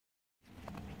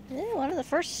One of the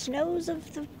first snows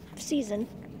of the season.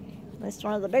 At least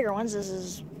one of the bigger ones. This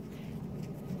is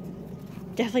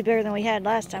definitely bigger than we had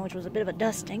last time, which was a bit of a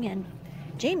dusting, and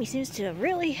Jamie seems to have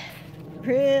really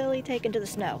taken to the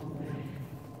snow.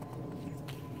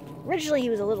 Originally he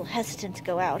was a little hesitant to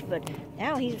go out, but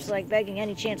now he's like begging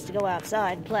any chance to go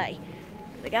outside and play.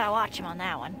 We gotta watch him on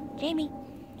that one. Jamie!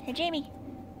 Hey Jamie!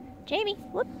 Jamie!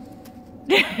 Whoop!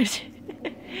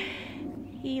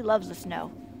 He loves the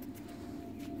snow.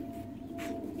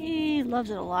 He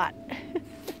loves it a lot.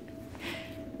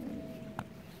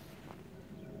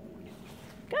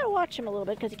 Gotta watch him a little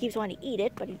bit because he keeps wanting to eat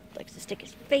it, but he likes to stick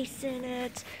his face in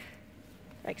it,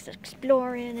 likes to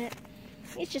explore in it.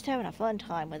 He's just having a fun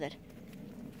time with it.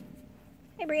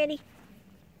 Hey, Brandy.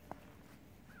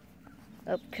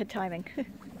 Oh, good timing.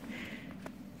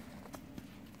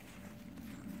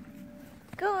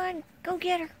 Go on, go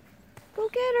get her. Go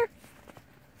get her.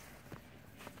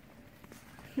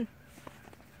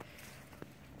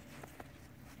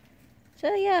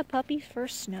 So yeah, puppy's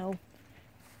first snow.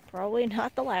 Probably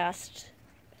not the last.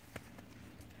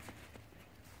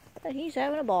 But he's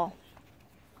having a ball.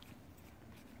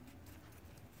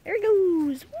 There he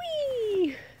goes!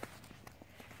 Whee!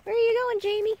 Where are you going,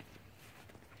 Jamie?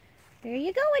 Where are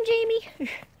you going,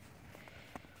 Jamie?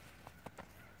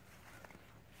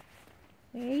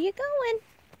 Where are you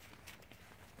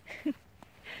going?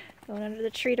 Going under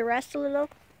the tree to rest a little?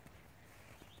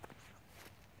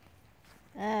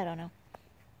 I don't know.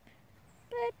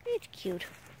 But it's cute.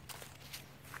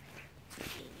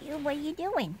 What are you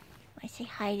doing? Want to say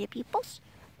hi to peoples?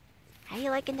 How you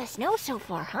liking the snow so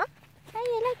far, huh? How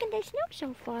you liking the snow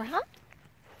so far, huh?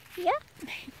 Yeah?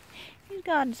 He's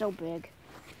gotten so big.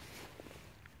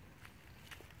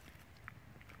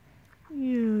 Yeah,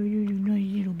 you're a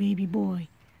nice little baby boy.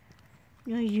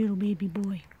 Nice little baby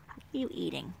boy. What are you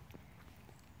eating?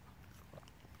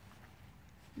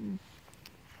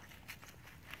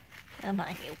 Come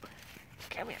on, you.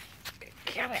 Come here.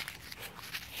 Come here.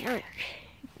 Here.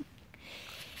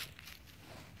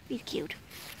 He's cute.